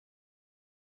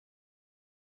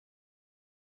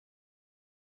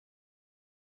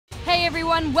Hey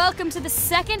everyone, welcome to the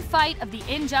second fight of the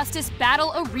Injustice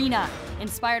Battle Arena,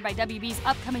 inspired by WB's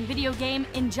upcoming video game,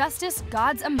 Injustice: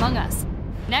 Gods Among Us.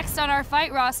 Next on our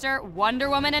fight roster, Wonder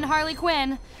Woman and Harley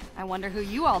Quinn. I wonder who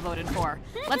you all voted for.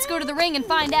 Let's go to the ring and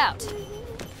find out.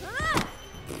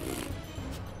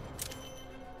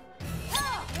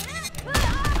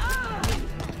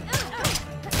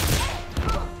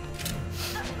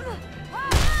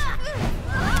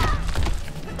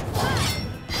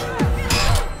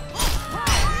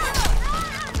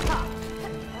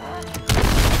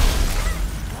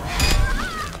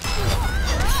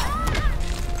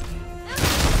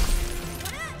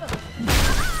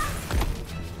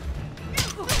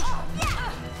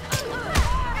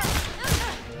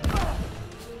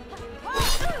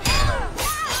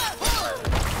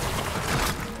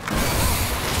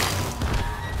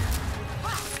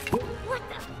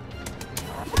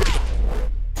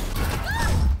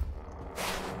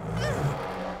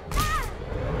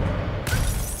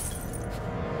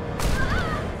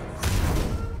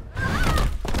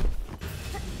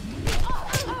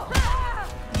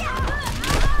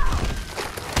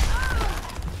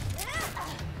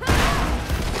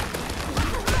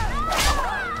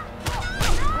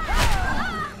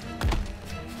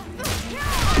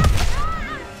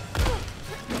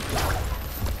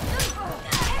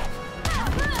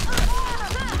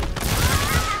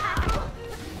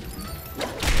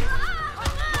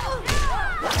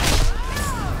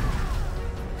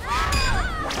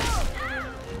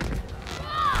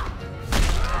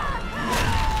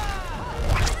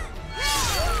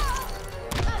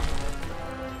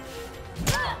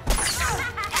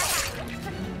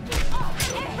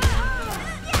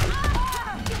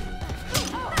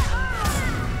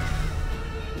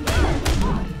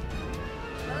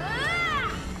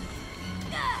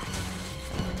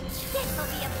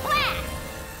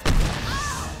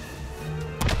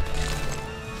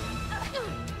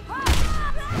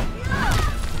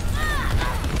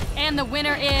 And the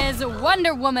winner is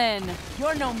Wonder Woman.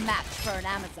 You're no match for an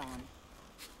Amazon.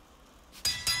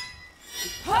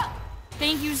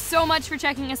 Thank you so much for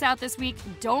checking us out this week.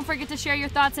 Don't forget to share your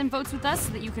thoughts and votes with us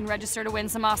so that you can register to win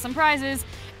some awesome prizes.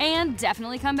 And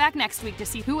definitely come back next week to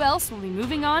see who else will be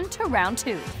moving on to round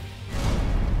 2.